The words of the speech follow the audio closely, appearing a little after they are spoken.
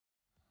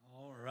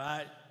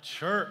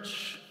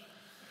Church.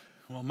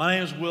 Well, my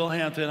name is Will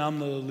Hampton. I'm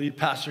the lead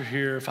pastor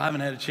here. If I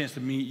haven't had a chance to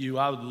meet you,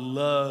 I would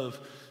love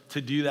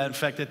to do that. In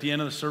fact, at the end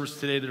of the service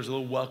today, there's a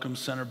little welcome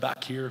center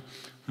back here.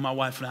 My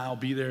wife and I will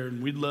be there,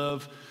 and we'd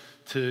love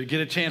to get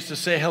a chance to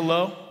say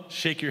hello,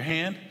 shake your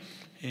hand,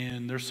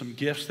 and there's some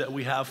gifts that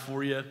we have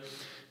for you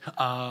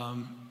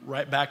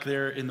right back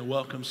there in the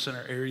welcome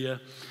center area.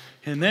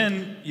 And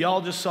then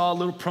y'all just saw a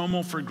little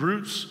promo for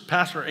groups.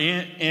 Pastor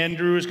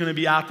Andrew is going to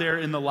be out there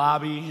in the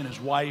lobby, and his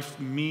wife,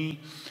 me,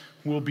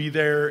 will be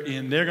there,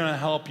 and they're going to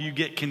help you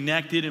get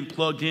connected and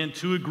plugged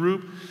into a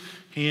group.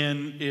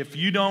 And if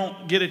you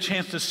don't get a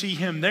chance to see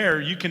him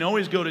there, you can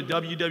always go to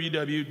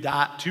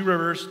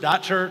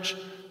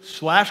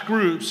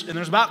www.tworivers.church/groups, and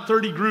there's about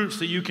 30 groups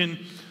that you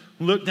can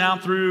look down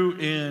through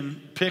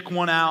and pick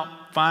one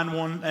out, find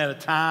one at a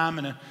time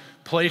and a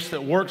place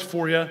that works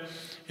for you.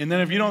 And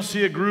then if you don't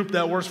see a group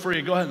that works for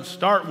you, go ahead and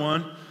start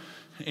one,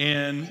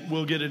 and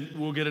we'll get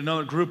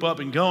another group up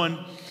and going.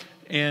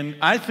 And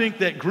I think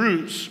that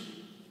groups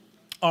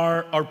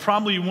are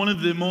probably one of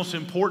the most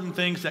important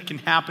things that can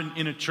happen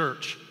in a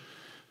church.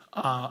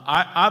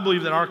 I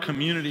believe that our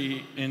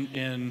community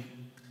in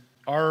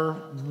our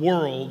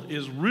world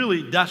is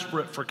really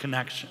desperate for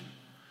connection.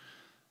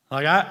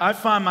 Like I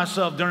find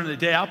myself during the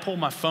day, I'll pull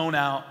my phone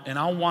out and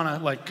I'll want to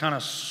like kind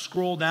of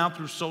scroll down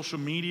through social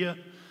media.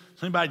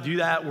 Does anybody do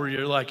that where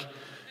you're like,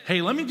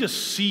 hey, let me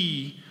just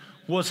see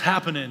what's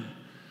happening?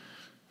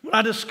 What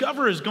I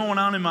discover is going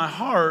on in my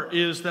heart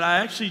is that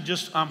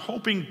I'm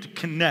hoping to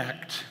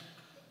connect.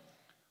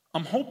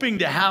 I'm hoping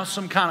to have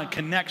some kind of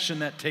connection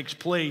that takes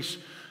place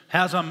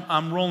as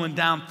I'm rolling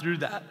down through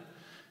that.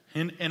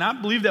 And I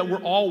believe that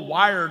we're all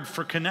wired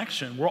for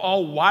connection. We're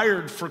all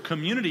wired for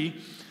community.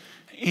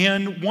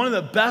 And one of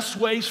the best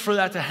ways for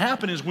that to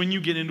happen is when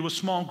you get into a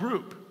small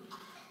group.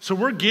 So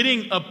we're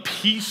getting a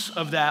piece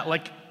of that.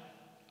 Like,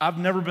 I've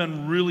never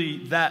been really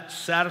that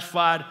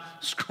satisfied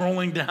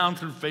scrolling down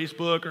through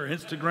Facebook or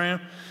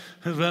Instagram.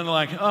 It's been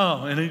like,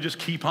 oh, and you just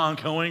keep on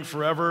going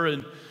forever.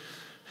 And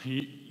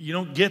you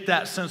don't get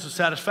that sense of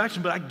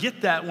satisfaction, but I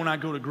get that when I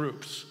go to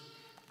groups.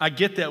 I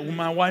get that when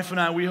my wife and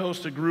I, we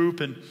host a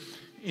group and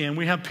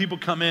we have people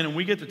come in and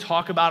we get to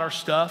talk about our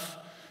stuff.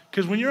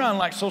 Because when you're on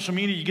like social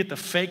media, you get the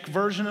fake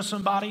version of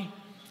somebody,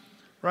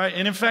 right?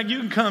 And in fact, you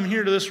can come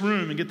here to this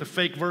room and get the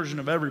fake version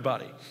of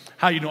everybody.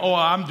 How you know? Oh,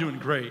 I'm doing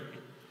great.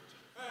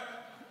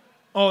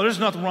 Oh, there's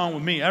nothing wrong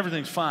with me.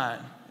 Everything's fine.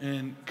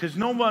 And because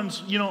no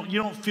one's, you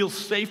don't feel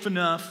safe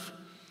enough.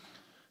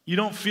 You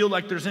don't feel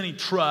like there's any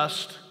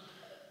trust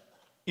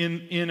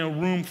in a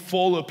room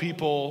full of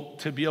people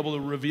to be able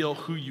to reveal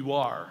who you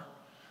are.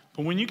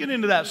 But when you get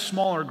into that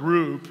smaller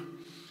group,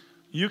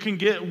 you can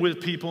get with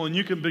people and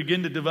you can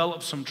begin to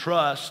develop some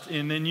trust,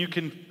 and then you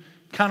can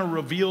kind of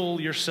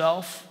reveal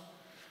yourself.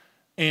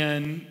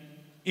 And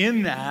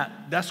in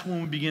that's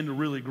when we begin to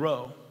really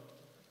grow.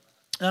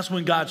 That's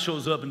when God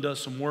shows up and does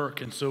some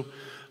work. And so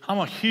I'm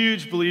a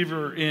huge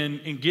believer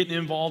in getting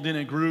involved in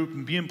a group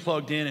and being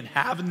plugged in and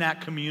having that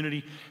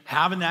community,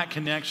 having that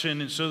connection.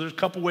 And so there's a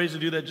couple ways to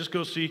do that. Just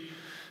go see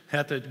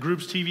at the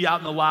Groups TV out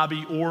in the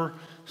lobby or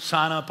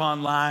sign up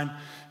online.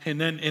 And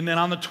then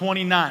on the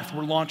 29th,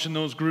 we're launching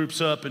those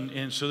groups up.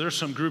 And so there's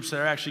some groups that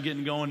are actually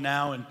getting going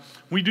now. And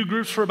we do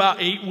groups for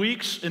about 8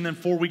 weeks and then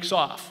 4 weeks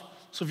off.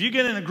 So if you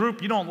get in a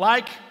group you don't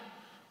like,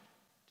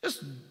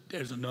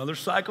 there's another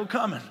cycle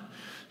coming.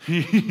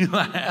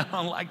 I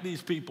don't like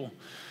these people.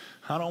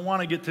 I don't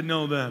want to get to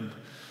know them.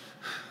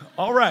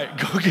 All right,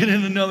 go get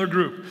in another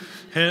group.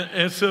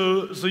 And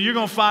so you're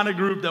going to find a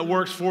group that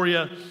works for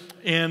you,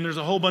 and there's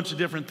a whole bunch of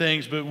different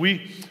things, but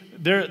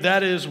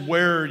that is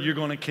where you're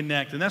going to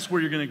connect, and that's where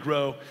you're going to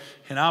grow.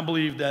 And I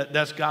believe that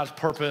that's God's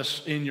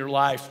purpose in your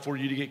life for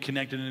you to get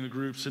connected into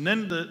groups. And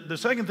then the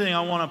second thing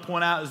I want to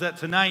point out is that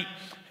tonight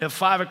at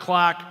 5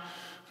 o'clock,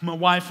 my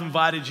wife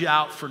invited you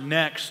out for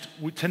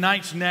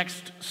tonight's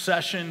next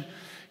session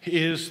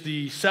is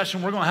the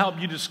session we're going to help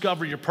you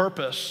discover your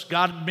purpose.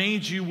 God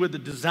made you with a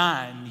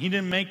design. He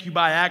didn't make you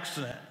by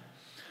accident.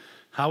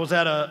 I was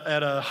at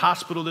a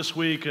hospital this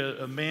week.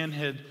 A man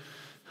had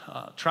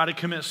tried to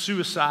commit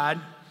suicide.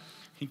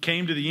 He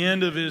came to the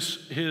end of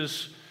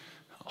his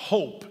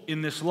hope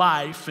in this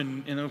life,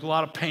 and there was a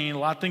lot of pain, a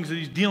lot of things that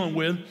he's dealing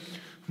with,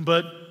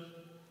 but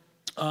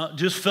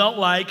just felt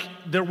like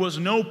there was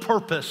no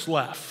purpose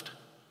left.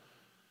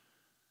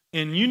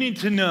 And you need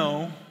to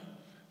know,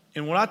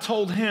 and what I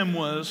told him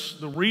was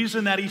the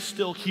reason that he's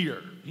still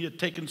here, he had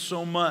taken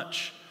so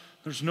much,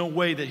 there's no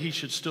way that he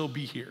should still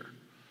be here.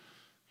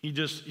 He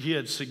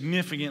had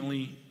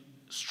significantly,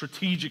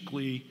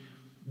 strategically,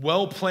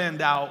 well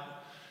planned out,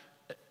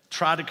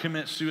 tried to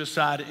commit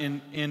suicide,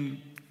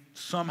 and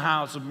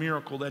somehow it's a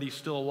miracle that he's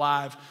still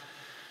alive.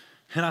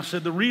 And I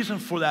said, the reason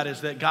for that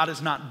is that God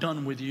is not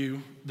done with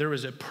you. There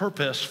is a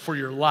purpose for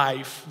your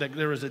life, that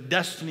there is a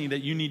destiny that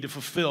you need to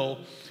fulfill.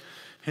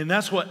 And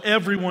that's what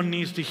everyone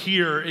needs to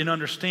hear and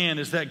understand,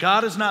 is that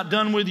God is not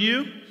done with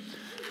you,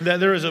 that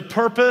there is a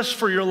purpose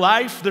for your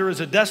life, there is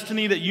a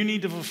destiny that you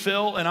need to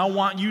fulfill, and I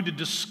want you to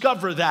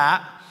discover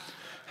that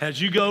as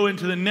you go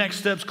into the Next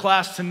Steps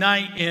class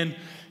tonight. And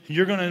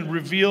you're going to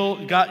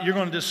reveal, God, you're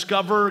going to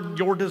discover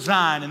your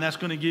design, and that's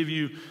going to give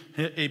you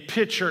a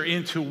picture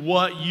into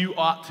what you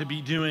ought to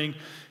be doing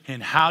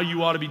and how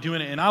you ought to be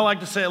doing it. And I like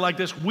to say it like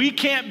this: we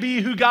can't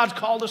be who God's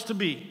called us to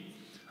be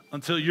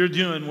until you're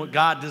doing what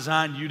God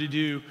designed you to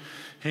do.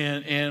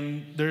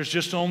 And there's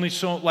just only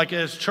so, like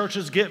as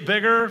churches get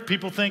bigger,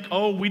 people think,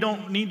 oh, we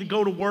don't need to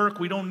go to work,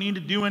 we don't need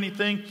to do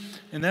anything.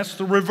 And that's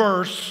the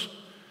reverse.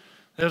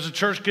 As the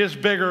church gets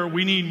bigger,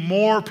 we need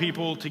more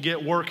people to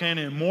get working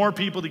and more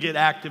people to get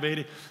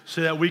activated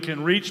so that we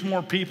can reach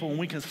more people and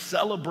we can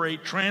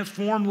celebrate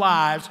transformed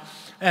lives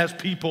as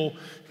people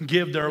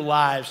give their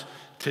lives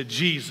to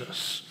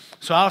Jesus.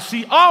 So I'll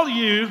see all of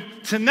you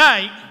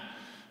tonight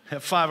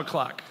at 5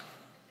 o'clock.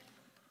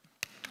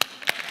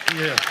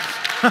 Yeah.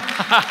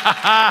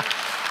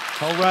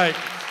 All right.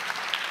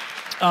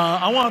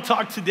 I want to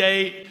talk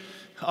today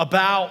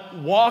about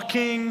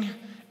walking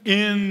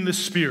in the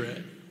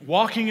Spirit.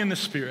 Walking in the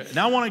Spirit. And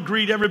I want to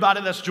greet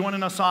everybody that's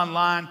joining us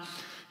online.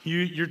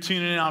 You're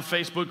tuning in on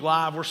Facebook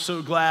Live. We're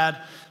so glad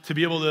to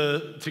be able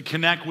to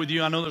connect with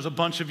you. I know there's a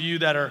bunch of you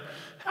that are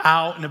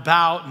out and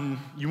about and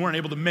you weren't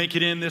able to make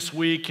it in this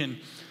week. And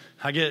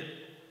I get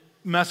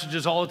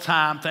messages all the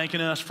time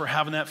thanking us for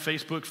having that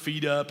Facebook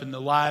feed up and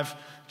the live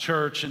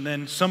church. And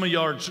then some of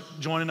y'all are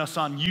joining us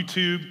on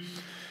YouTube.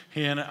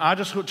 And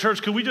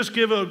church, could we just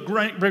give a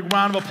great big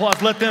round of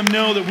applause? Let them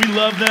know that we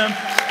love them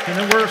and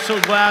that we're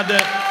so glad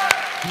that,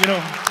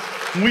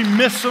 we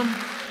miss them.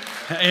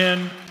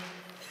 And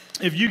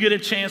if you get a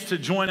chance to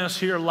join us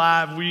here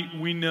live,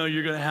 we know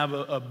you're going to have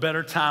a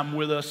better time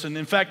with us. And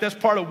in fact, that's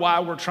part of why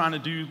we're trying to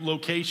do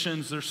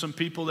locations. There's some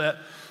people that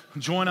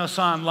join us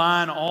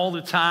online all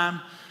the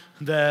time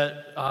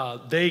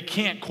that they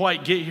can't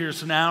quite get here.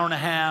 It's an hour and a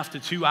half to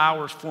 2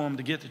 hours for them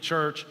to get to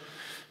church.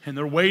 And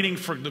they're waiting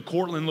for the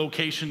Cortland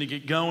location to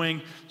get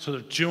going. So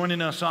they're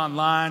joining us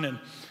online.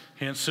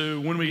 And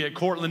so when we get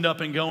Cortland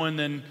up and going,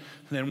 then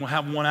we'll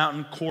have one out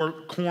in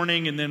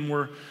Corning, and then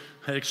we're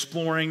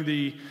exploring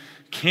the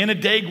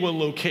Canandaigua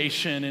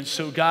location. And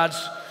so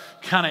God's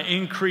kind of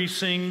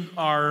increasing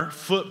our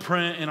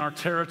footprint in our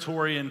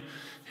territory,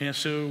 and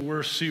so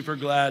we're super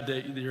glad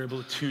that you're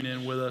able to tune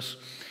in with us.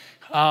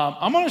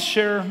 I'm going to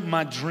share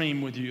my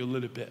dream with you a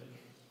little bit.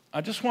 I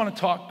just want to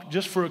talk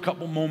just for a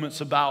couple moments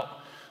about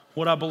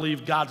what I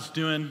believe God's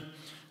doing,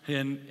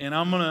 and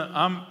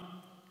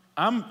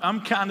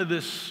I'm kind of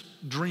this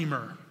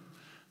dreamer.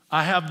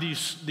 I have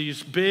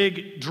these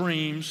big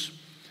dreams,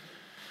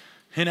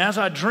 and as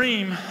I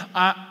dream,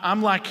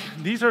 I'm like,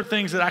 these are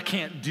things that I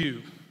can't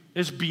do.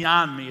 It's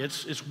beyond me.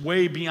 It's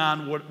way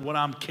beyond what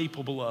I'm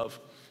capable of.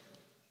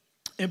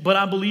 But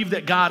I believe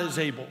that God is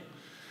able.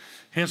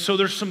 And so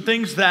there's some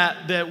things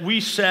that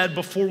we said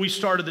before we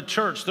started the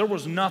church. There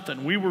was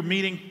nothing. We were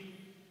meeting.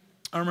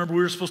 I remember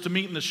we were supposed to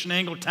meet in the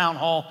Shenango Town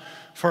Hall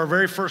for our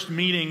very first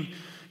meeting,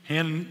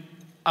 and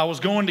I was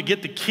going to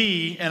get the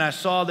key, and I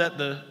saw that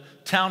the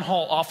town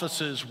hall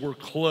offices were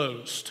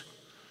closed.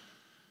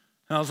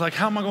 And I was like,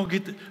 how am I going to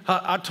get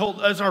I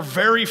told, as our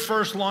very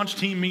first launch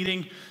team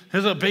meeting, this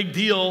is a big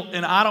deal,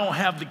 and I don't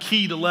have the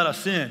key to let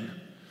us in.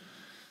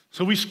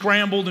 So we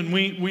scrambled, and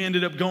we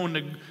ended up going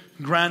to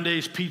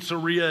Grande's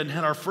Pizzeria and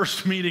had our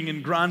first meeting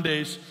in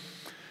Grande's.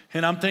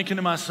 And I'm thinking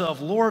to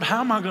myself, Lord, how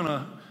am I going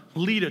to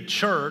lead a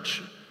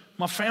church?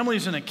 My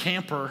family's in a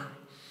camper,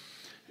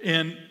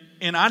 and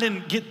I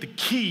didn't get the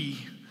key.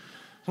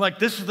 Like,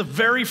 this is the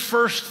very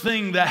first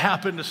thing that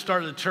happened to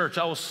start the church.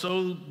 I was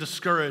so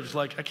discouraged.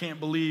 Like, I can't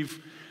believe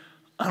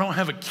I don't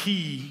have a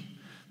key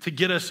to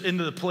get us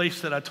into the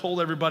place that I told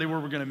everybody where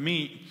we're going to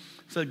meet.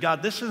 I said,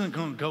 God, this isn't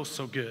going to go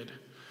so good.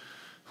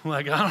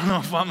 Like, I don't know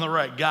if I'm the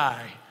right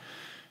guy.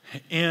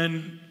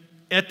 And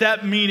at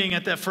that meeting,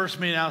 at that first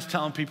meeting, I was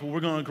telling people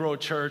we're going to grow a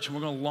church and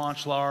we're going to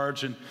launch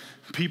large and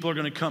people are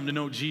going to come to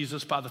know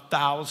Jesus by the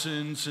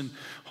thousands and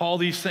all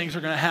these things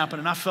are going to happen.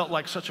 And I felt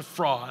like such a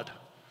fraud.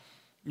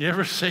 You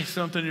ever say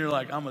something and you're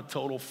like, I'm a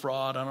total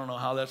fraud. I don't know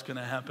how that's going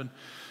to happen.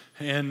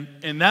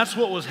 And that's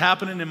what was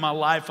happening in my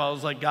life. I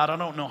was like, God, I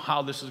don't know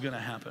how this is going to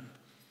happen.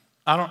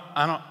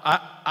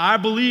 I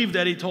believe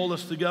that he told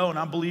us to go, and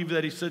I believe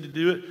that he said to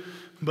do it.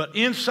 But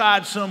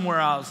inside somewhere,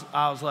 I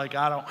was like,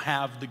 I don't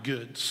have the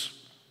goods.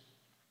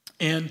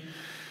 And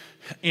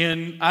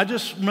I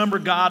just remember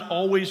God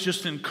always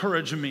just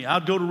encouraging me.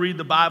 I'd go to read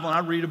the Bible, and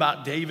I'd read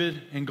about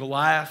David and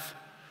Goliath.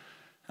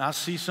 And I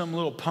see some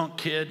little punk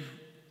kid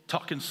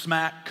talking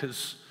smack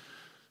because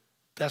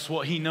that's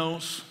what he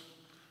knows.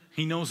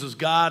 He knows his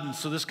God. And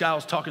so this guy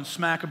was talking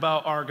smack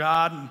about our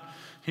God. And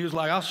he was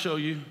like, I'll show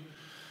you.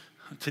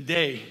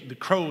 Today, the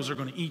crows are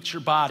going to eat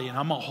your body, and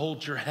I'm going to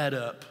hold your head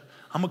up.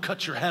 I'm going to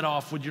cut your head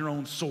off with your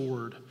own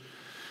sword.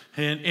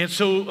 And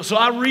so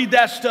I read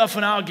that stuff,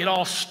 and I'll get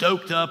all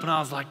stoked up. And I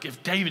was like,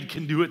 if David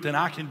can do it, then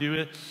I can do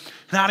it.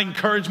 And I'd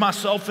encourage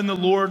myself in the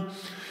Lord.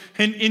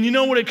 And you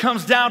know what it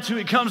comes down to?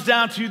 It comes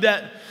down to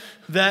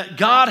that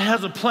God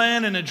has a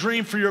plan and a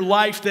dream for your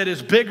life that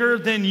is bigger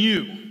than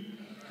you.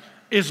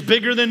 It's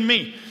bigger than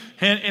me.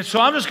 And so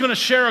I'm just going to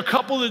share a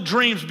couple of the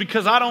dreams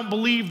because I don't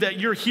believe that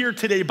you're here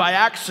today by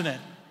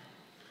accident.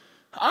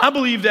 I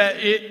believe that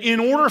in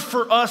order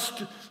for us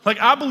to,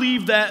 I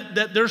believe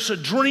that there's a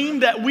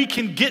dream that we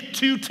can get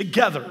to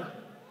together.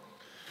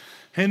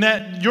 And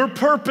that your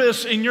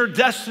purpose and your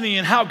destiny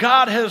and how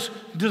God has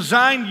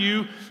designed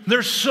you,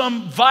 there's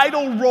some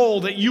vital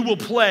role that you will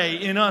play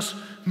in us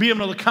being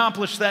able to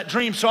accomplish that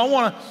dream. So I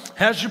want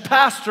to, as your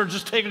pastor,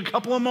 just take a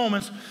couple of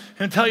moments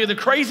and tell you the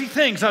crazy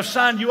things I've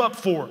signed you up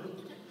for.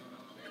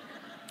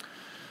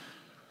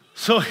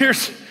 So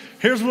here's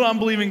what I'm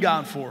believing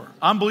God for.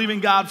 I'm believing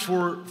God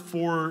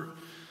for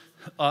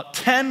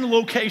 10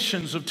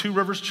 locations of Two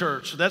Rivers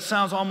Church. That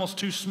sounds almost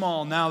too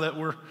small now that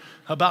we're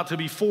about to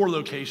be 4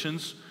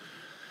 locations.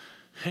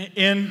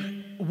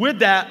 And with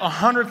that,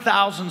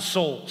 100,000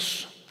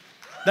 souls.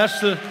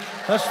 That's the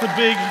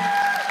big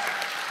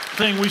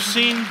thing. We've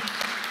seen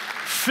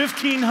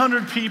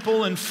 1,500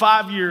 people in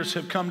 5 years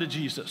have come to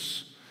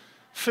Jesus.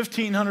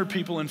 1,500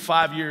 people in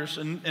 5 years.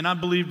 And I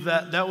believe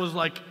that was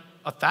like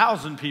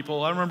 1,000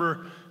 people. I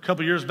remember a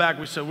couple years back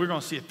we said we're going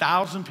to see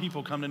 1,000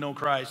 people come to know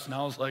Christ. And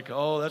I was like,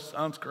 oh, that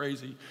sounds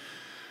crazy.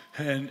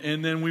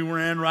 And then we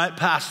ran right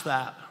past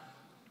that.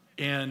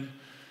 And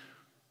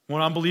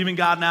what I'm believing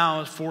God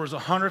now is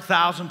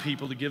 100,000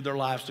 people to give their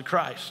lives to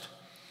Christ.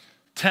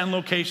 10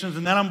 locations,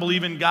 and then I'm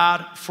believing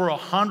God for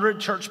 100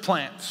 church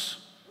plants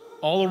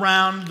all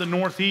around the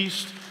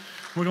Northeast.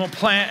 We're going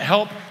to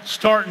help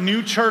start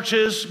new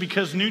churches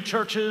because new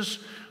churches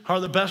are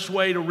the best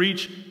way to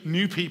reach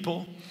new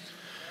people.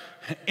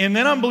 And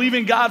then I'm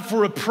believing God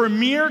for a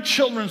premier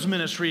children's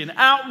ministry, an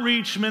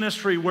outreach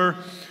ministry where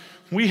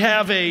we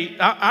have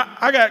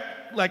I got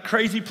like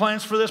crazy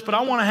plans for this, but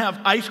I want to have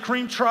ice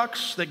cream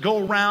trucks that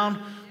go around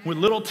with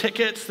little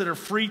tickets that are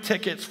free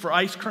tickets for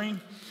ice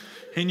cream.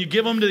 And you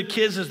give them to the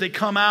kids as they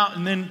come out,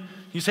 and then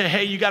you say,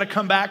 hey, you got to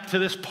come back to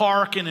this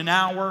park in an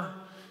hour.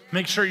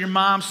 Make sure your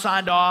mom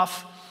signed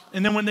off.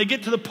 And then when they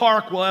get to the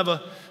park, we'll have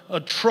a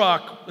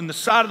truck, and the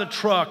side of the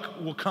truck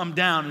will come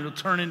down, and it'll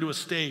turn into a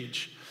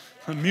stage.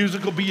 The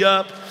music will be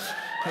up,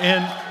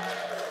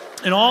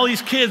 and all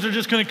these kids are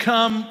just going to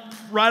come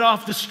right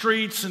off the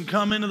streets and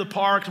come into the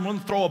park, and we're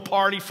going to throw a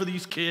party for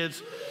these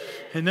kids.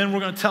 And then we're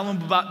going to tell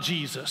them about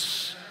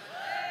Jesus.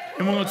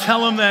 And we're going to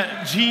tell them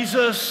that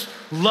Jesus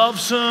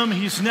loves them.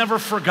 He's never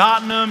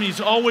forgotten them.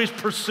 He's always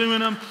pursuing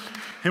them.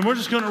 And we're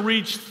just going to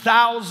reach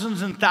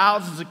thousands and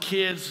thousands of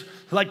kids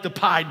like the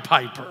Pied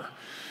Piper.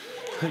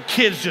 The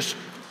kids just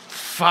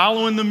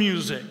following the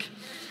music.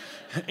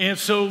 And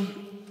so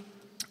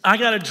I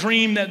got a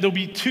dream that there'll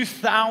be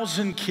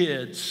 2,000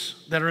 kids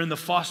that are in the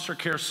foster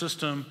care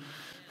system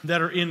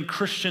that are in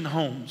Christian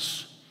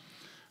homes.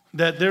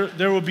 That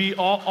there will be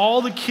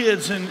all the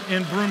kids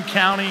in Broome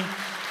County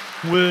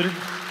would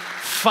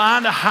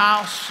find a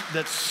house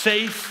that's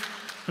safe.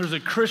 There's a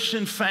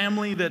Christian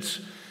family that's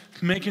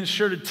making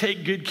sure to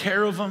take good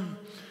care of them.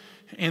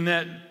 And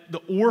that the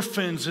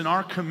orphans in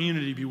our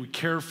community be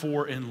cared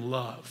for and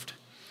loved.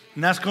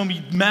 And that's going to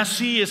be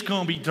messy. It's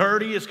going to be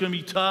dirty. It's going to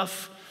be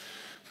tough.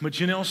 But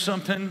you know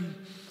something?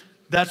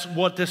 That's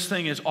what this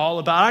thing is all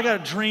about. I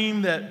got a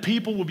dream that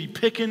people will be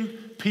picking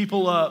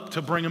people up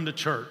to bring them to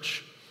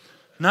church.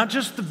 Not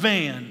just the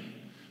van.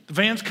 The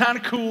van's kind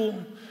of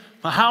cool.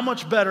 But how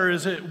much better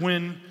is it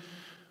when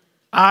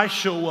I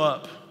show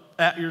up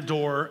at your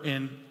door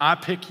and I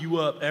pick you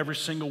up every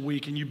single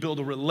week and you build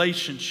a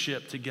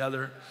relationship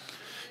together.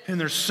 And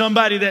there's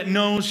somebody that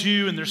knows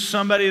you and there's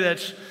somebody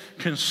that's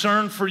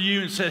concerned for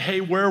you and said,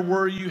 hey, where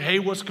were you? Hey,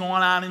 what's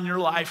going on in your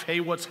life? Hey,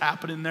 what's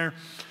happening there?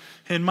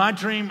 And my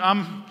dream,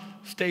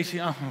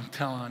 Stacy, I'm going to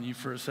tell on you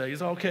for a second.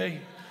 Is it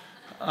okay?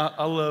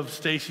 I love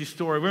Stacy's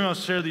story. We're going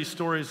to share these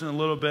stories in a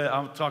little bit.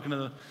 I'm talking to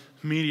the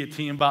media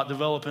team about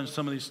developing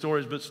some of these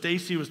stories. But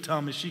Stacy was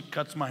telling me she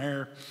cuts my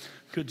hair.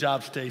 Good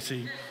job,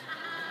 Stacy.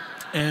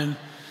 And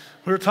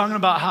we were talking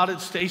about how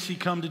did Stacy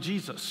come to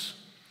Jesus.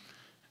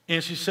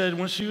 And she said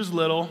when she was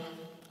little,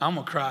 I'm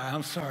going to cry.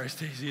 I'm sorry,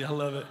 Stacy. I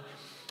love it.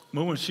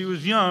 But when she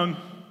was young,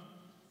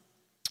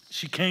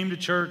 she came to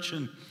church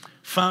and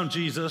found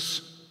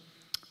Jesus.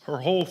 Her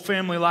whole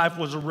family life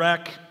was a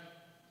wreck.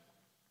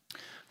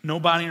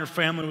 Nobody in her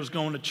family was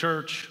going to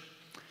church.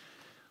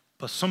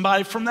 But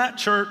somebody from that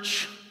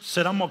church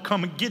said, I'm going to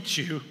come and get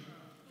you.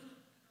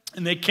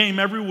 And they came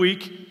every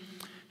week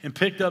and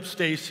picked up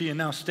Stacy. And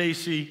now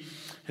Stacy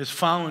is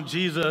following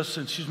Jesus,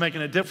 and she's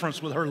making a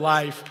difference with her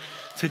life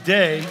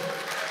today.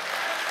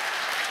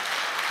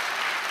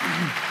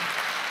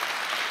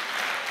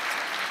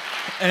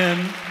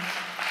 And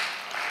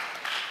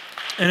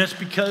it's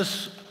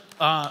because,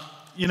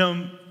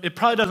 it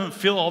probably doesn't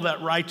feel all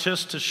that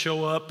righteous to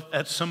show up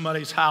at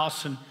somebody's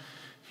house and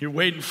you're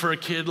waiting for a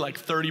kid like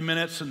 30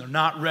 minutes and they're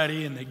not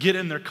ready and they get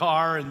in their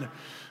car and they're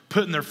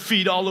putting their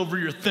feet all over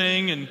your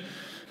thing and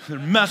they're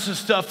messing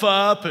stuff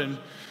up and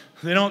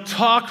they don't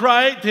talk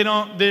right.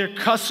 They're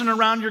cussing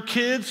around your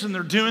kids and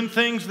they're doing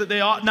things that they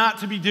ought not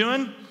to be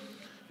doing.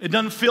 It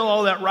doesn't feel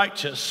all that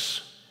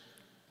righteous.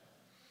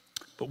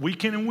 But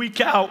week in and week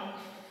out,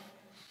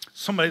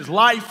 somebody's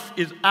life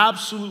is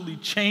absolutely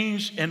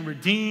changed and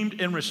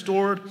redeemed and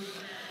restored.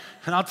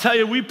 And I'll tell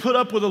you, we put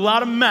up with a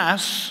lot of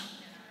mess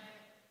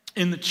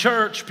in the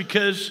church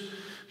because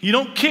You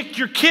don't kick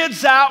your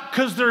kids out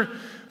because they're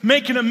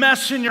making a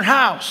mess in your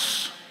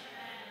house.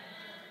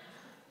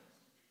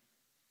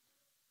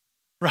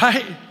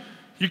 Right?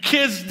 Your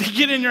kids, they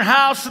get in your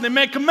house and they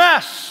make a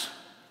mess.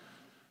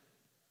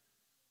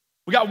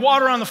 We got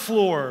water on the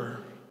floor.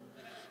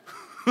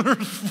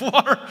 There's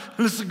water.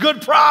 This is a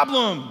good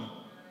problem.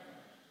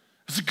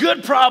 It's a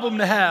good problem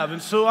to have.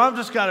 And so I've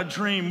just got a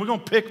dream. We're going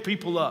to pick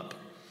people up.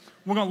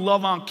 We're going to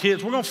love on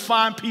kids. We're going to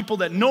find people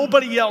that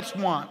nobody else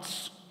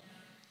wants.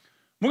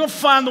 We're going to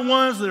find the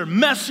ones that are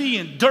messy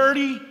and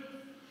dirty,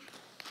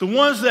 the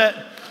ones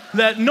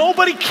that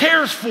nobody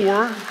cares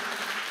for,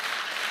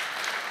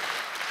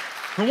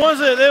 the ones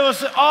that they will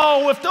say,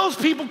 oh, if those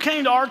people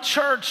came to our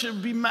church, it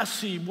would be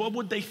messy. What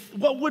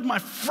would my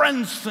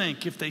friends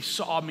think if they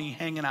saw me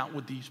hanging out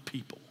with these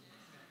people?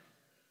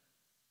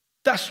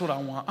 That's what I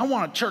want. I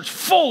want a church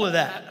full of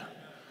that.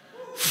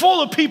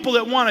 Full of people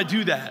that want to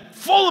do that.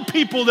 Full of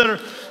people that are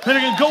going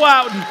to go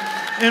out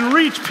and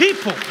reach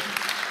people.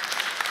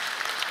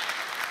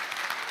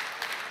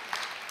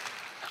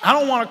 I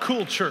don't want a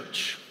cool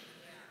church.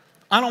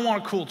 I don't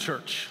want a cool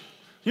church.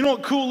 You know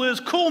what cool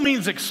is? Cool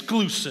means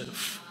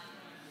exclusive.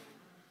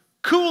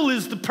 Cool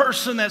is the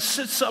person that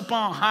sits up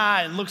on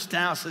high and looks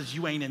down and says,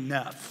 you ain't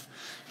enough.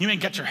 You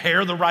ain't got your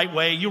hair the right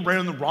way. You're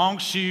wearing the wrong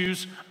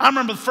shoes. I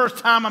remember the first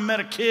time I met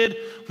a kid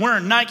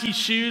wearing Nike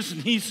shoes,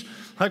 and he's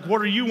like,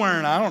 what are you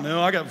wearing? I don't know.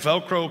 I got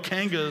Velcro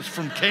Kangas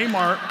from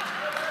Kmart.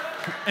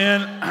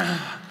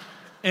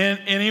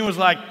 And he was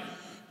like,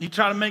 he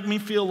tried to make me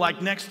feel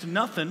like next to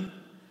nothing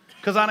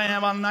because I didn't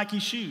have on Nike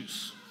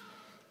shoes.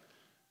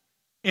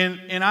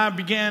 And I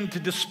began to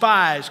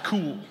despise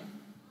cool.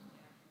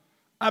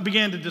 I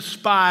began to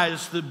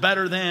despise the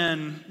better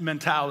than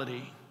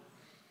mentality.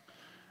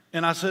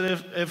 And I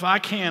said, if I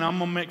can, I'm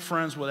gonna make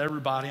friends with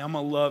everybody. I'm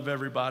gonna love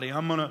everybody.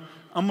 I'm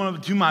gonna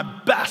do my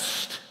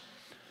best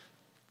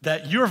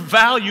that you're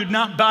valued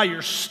not by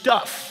your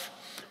stuff,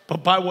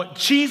 but by what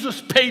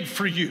Jesus paid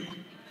for you.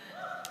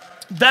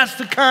 That's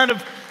the kind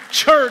of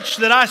church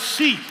that I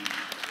see.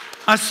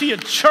 I see a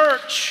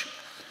church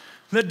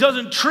that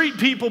doesn't treat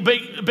people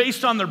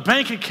based on their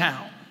bank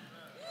account,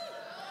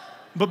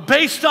 but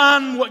based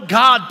on what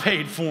God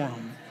paid for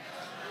them.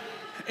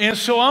 And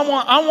so I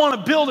want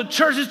to build a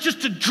church. It's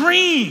just a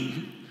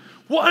dream.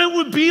 What it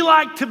would be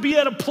like to be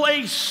at a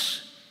place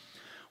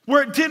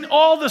where it didn't,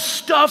 all the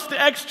stuff,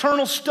 the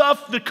external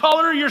stuff, the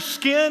color of your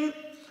skin,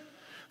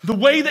 the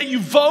way that you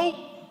vote,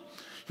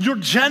 your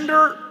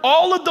gender,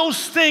 all of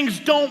those things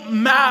don't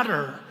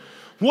matter.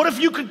 What if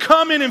you could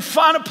come in and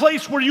find a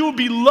place where you would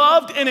be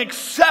loved and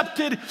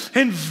accepted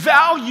and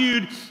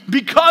valued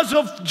because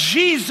of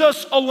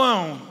Jesus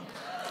alone?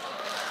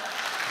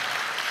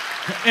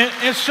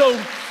 And so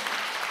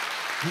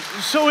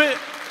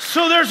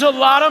there's a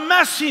lot of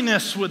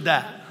messiness with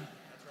that,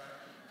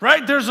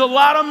 right? There's a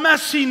lot of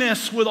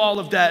messiness with all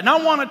of that. And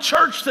I want a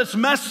church that's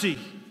messy.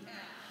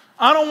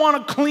 I don't want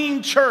a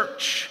clean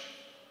church.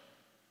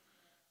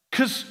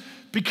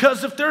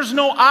 Because if there's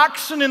no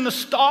oxen in the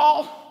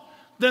stall,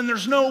 then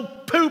there's no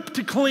poop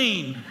to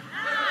clean.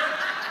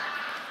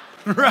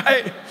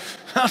 Right?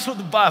 That's what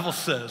the Bible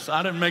says.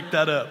 I didn't make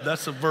that up.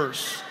 That's a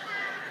verse.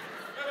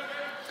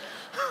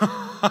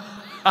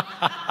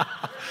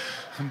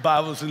 The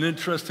Bible's an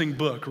interesting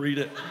book. Read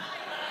it.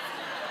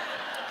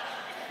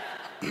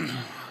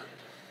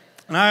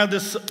 And I have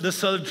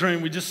this other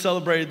dream. We just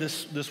celebrated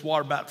this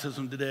water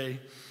baptism today.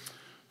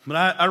 But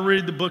I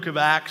read the book of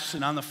Acts,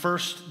 and on the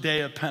first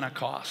day of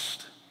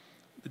Pentecost,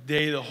 the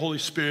day the Holy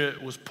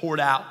Spirit was poured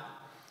out,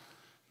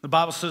 the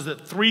Bible says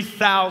that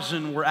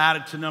 3,000 were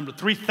added to number.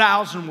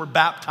 3,000 were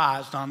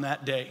baptized on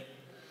that day.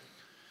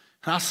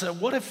 And I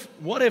said, what if,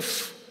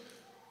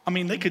 I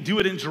mean, they could do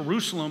it in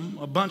Jerusalem,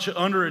 a bunch of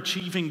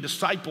underachieving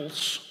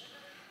disciples.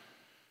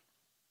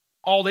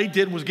 All they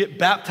did was get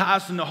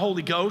baptized in the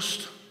Holy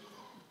Ghost.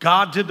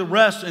 God did the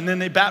rest, and then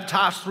they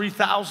baptized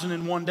 3,000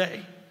 in one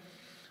day.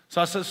 So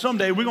I said,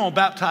 someday we're going to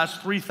baptize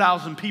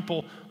 3,000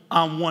 people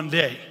on one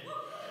day.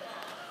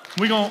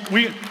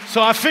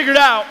 So I figured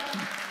out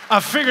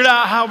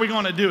how we're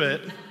going to do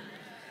it.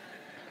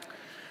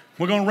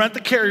 We're going to rent the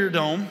Carrier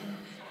Dome.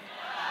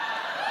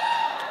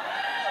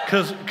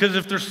 Because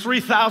if there's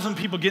 3,000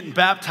 people getting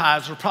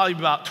baptized, there'll probably be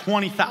about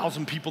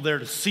 20,000 people there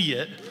to see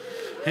it.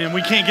 And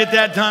we can't get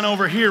that done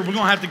over here. We're going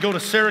to have to go to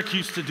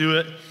Syracuse to do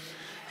it.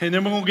 And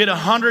then we're going to get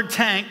 100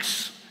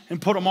 tanks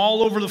and put them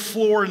all over the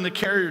floor in the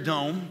Carrier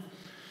Dome.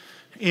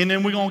 And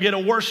then we're going to get a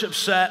worship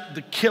set,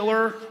 the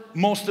killer,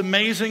 most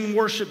amazing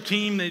worship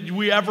team that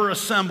we ever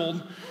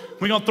assembled.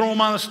 We're going to throw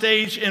them on the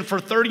stage, and for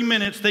 30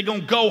 minutes, they're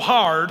going to go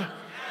hard.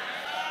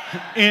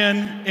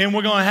 And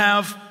we're going to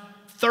have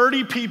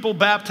 30 people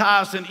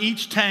baptized in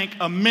each tank,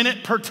 a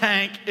minute per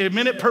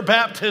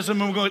baptism,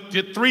 and we're going to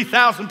get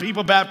 3,000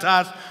 people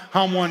baptized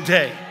on one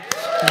day.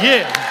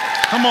 Yeah,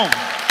 come on.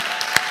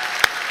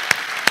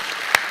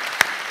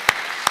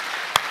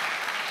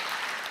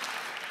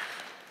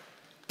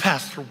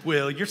 Pastor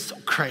Will, you're so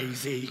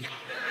crazy.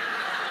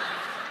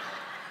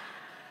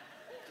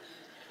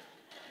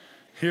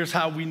 Here's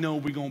how we know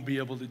we're going to be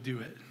able to do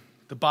it.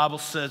 The Bible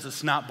says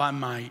it's not by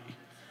might,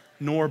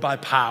 nor by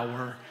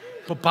power,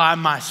 but by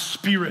my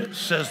Spirit,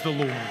 says the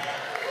Lord.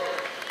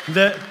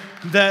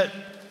 That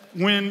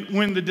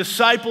when the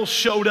disciples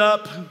showed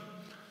up,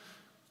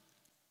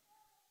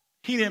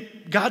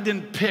 God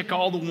didn't pick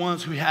all the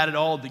ones who had it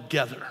all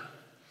together.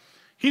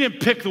 He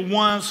didn't pick the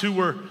ones who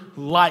were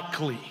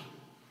likely.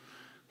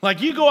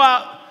 Like you go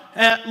out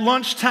at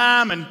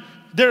lunchtime and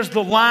there's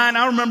the line.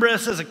 I remember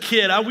this as a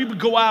kid. We would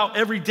go out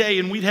every day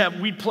and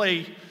we'd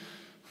play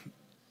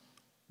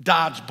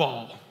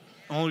dodgeball.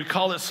 Only we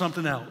call it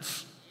something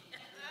else.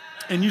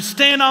 And you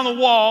stand on the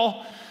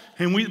wall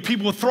and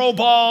people would throw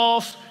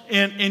balls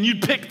and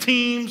you'd pick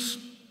teams.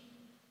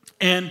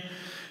 And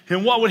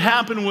what would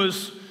happen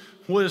was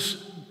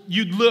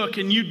you'd look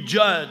and you'd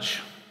judge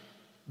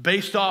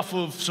based off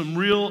of some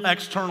real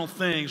external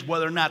things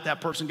whether or not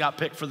that person got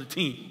picked for the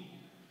team.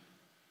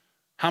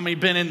 How many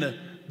been in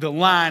the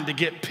line to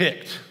get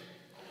picked?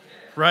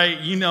 Right?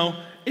 You know,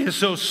 and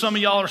so some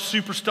of y'all are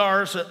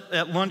superstars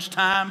at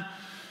lunchtime,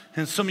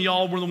 and some of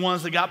y'all were the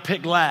ones that got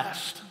picked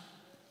last.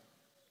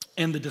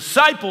 And the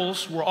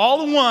disciples were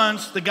all the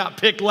ones that got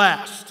picked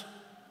last.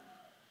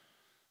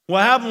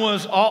 What happened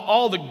was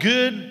all the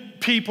good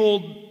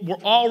people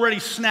were already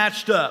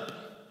snatched up.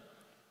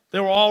 They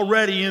were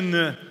already in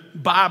the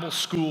Bible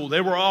school.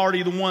 They were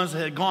already the ones that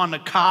had gone to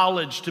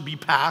college to be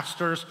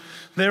pastors.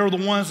 They were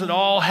the ones that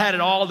all had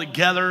it all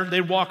together.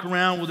 They'd walk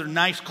around with their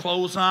nice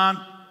clothes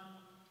on,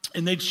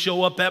 and they'd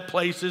show up at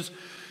places,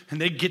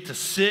 and they'd get to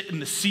sit in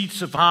the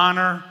seats of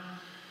honor.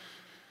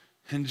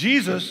 And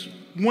Jesus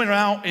went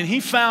out, and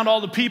he found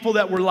all the people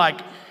that were like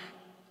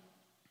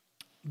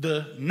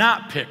the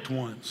not picked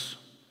ones.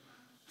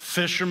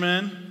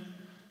 Fishermen,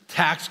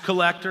 tax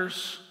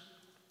collectors,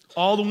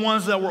 all the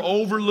ones that were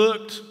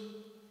overlooked,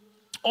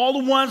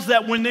 all the ones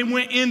that when they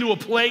went into a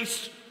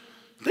place,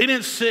 they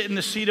didn't sit in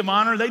the seat of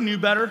honor. They knew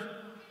better.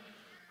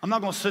 I'm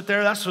not going to sit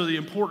there. That's where the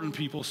important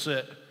people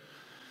sit.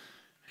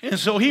 And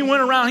so he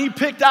went around, he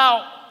picked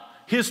out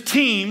his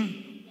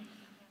team,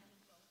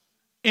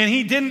 and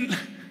he didn't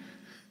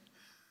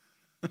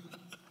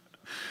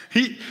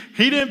he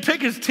didn't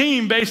pick his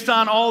team based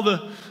on all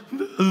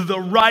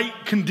the right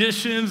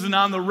conditions and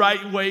on the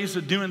right ways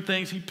of doing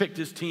things. He picked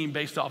his team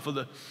based off of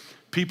the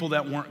people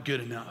that weren't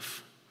good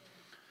enough.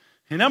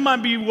 And that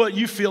might be what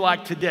you feel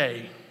like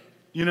today.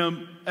 You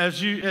know, as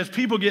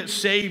people get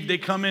saved, they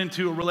come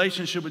into a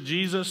relationship with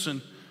Jesus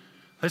and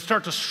they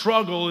start to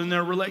struggle in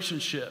their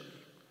relationship.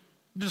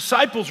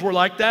 Disciples were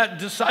like that.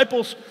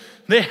 Disciples,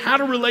 they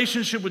had a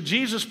relationship with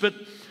Jesus, but,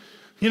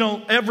 you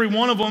know, every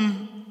one of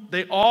them,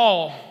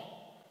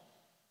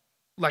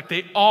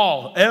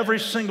 every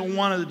single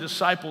one of the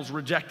disciples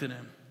rejected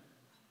him.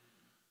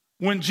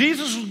 When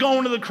Jesus was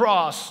going to the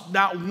cross,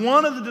 not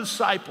one of the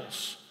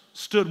disciples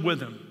stood with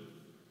him.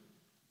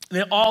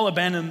 They all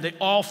abandoned him. They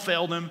all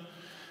failed him.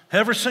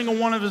 Every single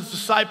one of his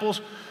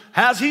disciples,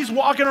 as he's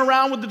walking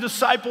around with the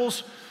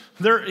disciples,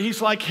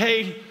 he's like,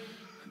 hey,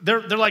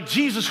 they're like,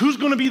 Jesus, who's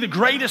going to be the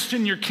greatest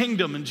in your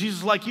kingdom? And Jesus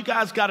is like, you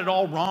guys got it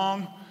all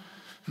wrong.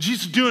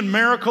 Jesus is doing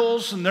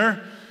miracles, and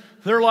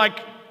they're like,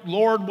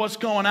 Lord, what's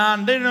going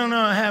on? They don't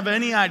have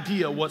any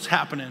idea what's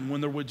happening when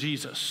they're with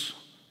Jesus.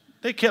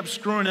 They kept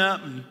screwing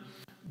up and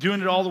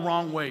doing it all the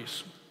wrong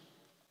ways.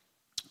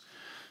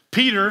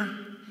 Peter,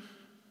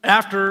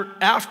 after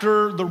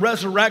the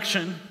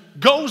resurrection,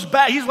 goes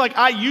back. He's like,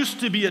 I used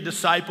to be a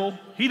disciple.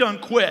 He done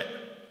quit.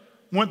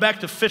 Went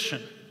back to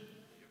fishing.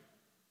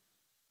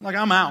 Like,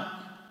 I'm out.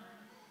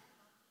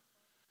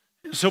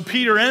 So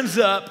Peter ends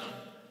up,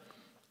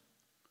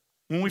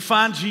 when we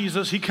find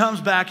Jesus, he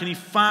comes back and he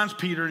finds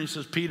Peter and he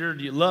says, Peter,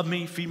 do you love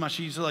me? Feed my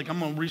sheep. He's like, I'm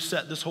going to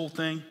reset this whole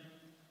thing.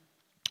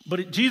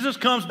 But Jesus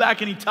comes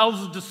back and he tells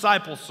his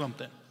disciples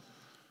something.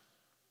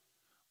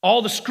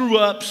 All the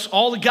screw-ups,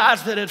 all the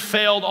guys that had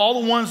failed,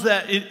 all the ones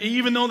that,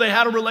 even though they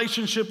had a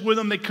relationship with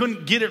him, they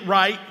couldn't get it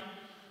right.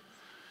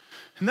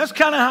 And that's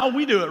kind of how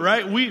we do it,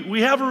 right?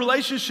 We have a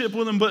relationship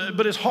with him,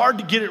 but it's hard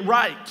to get it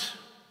right.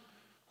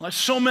 Like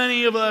so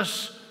many of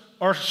us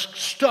are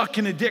stuck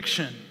in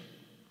addiction.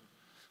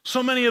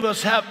 So many of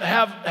us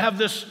have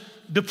this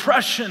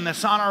depression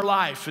that's on our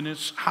life, and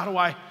it's, how do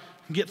I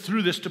get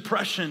through this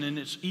depression? And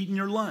it's eating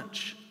your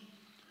lunch.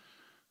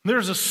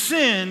 There's a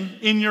sin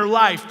in your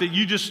life that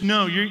you just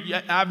know.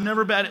 I've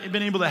never been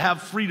able to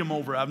have freedom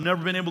over. I've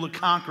never been able to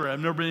conquer it. I've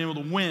never been able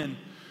to win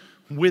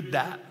with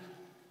that.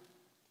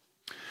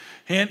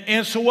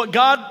 And so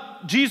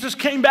Jesus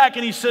came back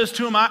and he says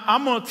to him,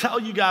 I'm going to tell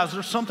you guys,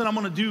 there's something I'm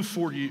going to do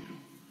for you.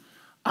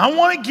 I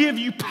want to give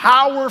you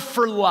power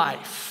for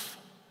life.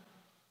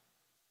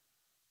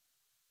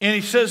 And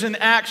he says in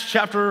Acts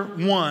chapter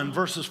 1,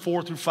 verses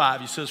 4 through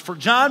 5, he says, for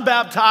John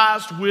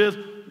baptized with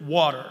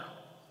water.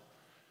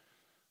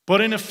 But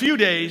in a few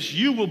days,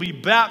 you will be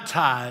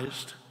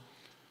baptized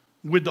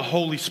with the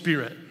Holy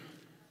Spirit.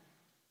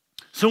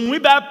 So when we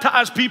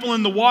baptize people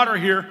in the water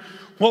here,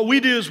 what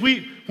we do is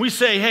we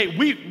say, hey,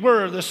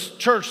 we're this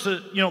church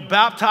that,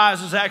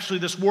 baptize is actually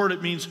this word.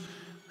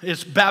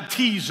 It's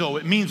baptizo.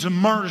 It means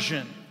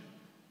immersion,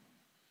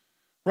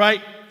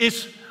 right?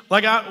 It's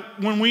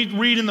When we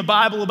read in the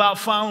Bible about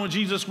following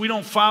Jesus, we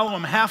don't follow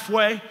him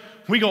halfway.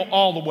 We go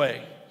all the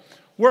way.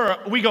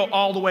 We go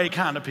all the way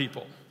kind of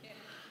people,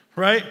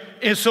 right?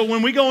 And so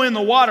when we go in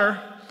the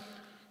water,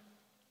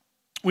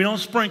 we don't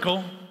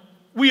sprinkle,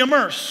 we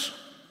immerse.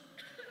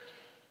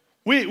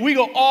 We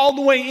go all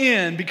the way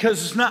in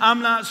because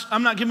I'm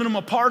not giving them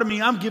a part of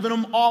me, I'm giving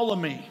them all of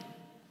me.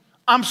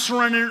 I'm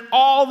surrendering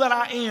all that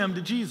I am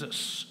to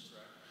Jesus.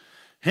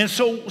 And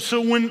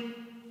so when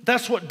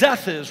that's what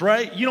death is,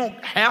 right? You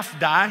don't half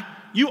die,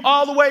 you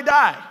all the way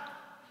die.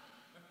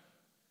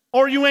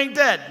 Or you ain't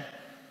dead.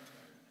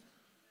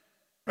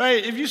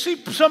 Right? If you see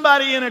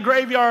somebody in a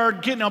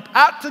graveyard getting up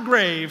out the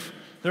grave,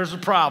 there's a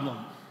problem.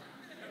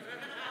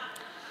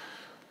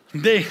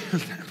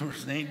 That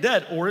person ain't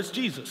dead, or it's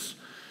Jesus.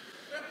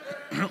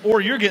 Or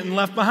you're getting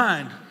left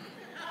behind.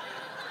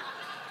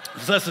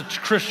 So that's a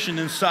Christian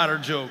insider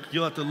joke.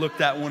 You'll have to look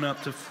that one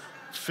up to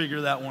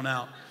figure that one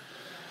out.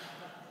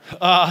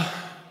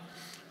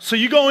 So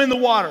you go in the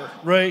water,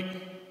 right?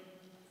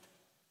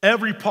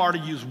 Every part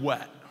of you is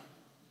wet.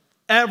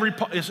 Every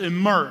part is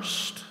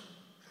immersed.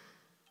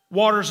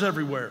 Water's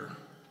everywhere.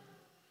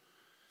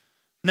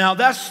 Now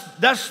that's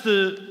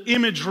the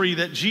imagery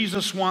that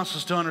Jesus wants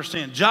us to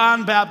understand.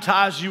 John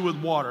baptized you with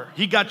water.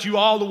 He got you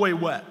all the way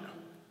wet.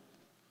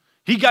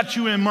 He got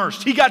you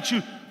immersed. He got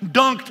you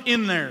dunked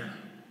in there.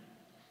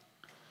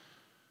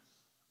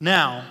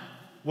 Now,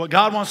 what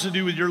God wants to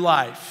do with your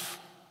life,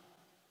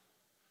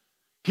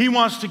 he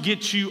wants to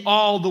get you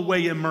all the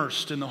way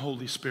immersed in the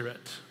Holy Spirit.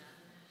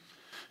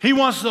 He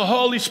wants the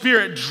Holy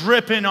Spirit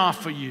dripping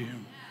off of you.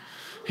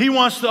 He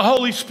wants the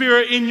Holy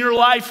Spirit in your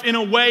life in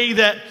a way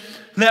that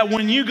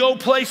when you go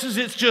places,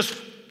 it's just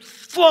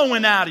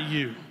flowing out of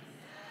you.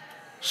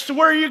 So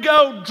where you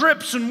go,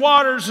 drips and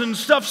waters and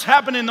stuff's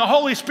happening. The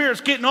Holy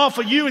Spirit's getting off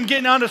of you and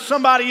getting onto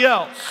somebody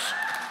else.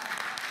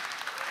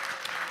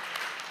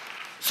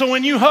 So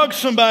when you hug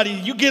somebody,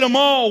 you get them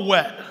all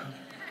wet.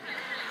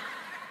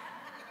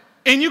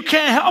 And you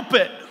can't help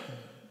it.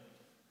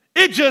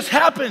 It just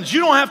happens.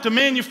 You don't have to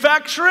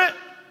manufacture it.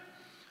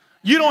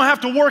 You don't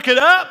have to work it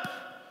up.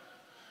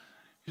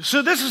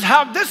 So this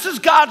is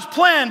God's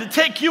plan to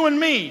take you and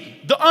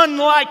me, the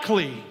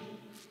unlikely.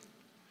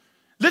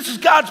 This is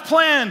God's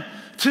plan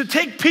to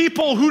take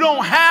people who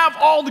don't have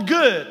all the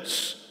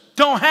goods,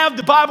 don't have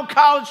the Bible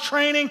college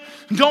training,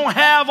 don't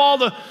have all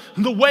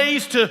the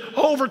ways to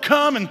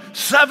overcome and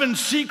 7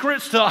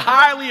 secrets to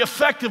highly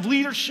effective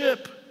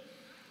leadership.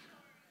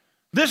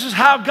 This is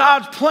how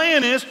God's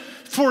plan is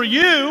for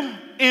you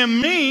and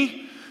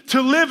me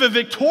to live a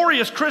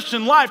victorious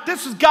Christian life.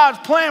 This is God's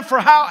plan for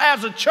how,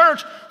 as a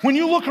church, when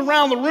you look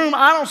around the room,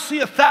 I don't see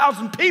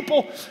 1,000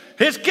 people.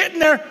 It's getting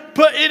there,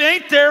 but it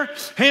ain't there.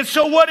 And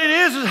so what it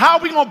is how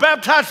are we going to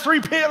baptize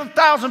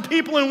 3,000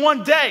 people in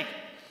one day?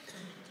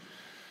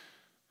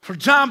 For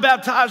John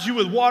baptized you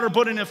with water,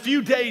 but in a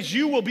few days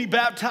you will be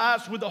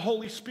baptized with the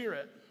Holy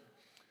Spirit.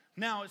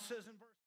 Now it says in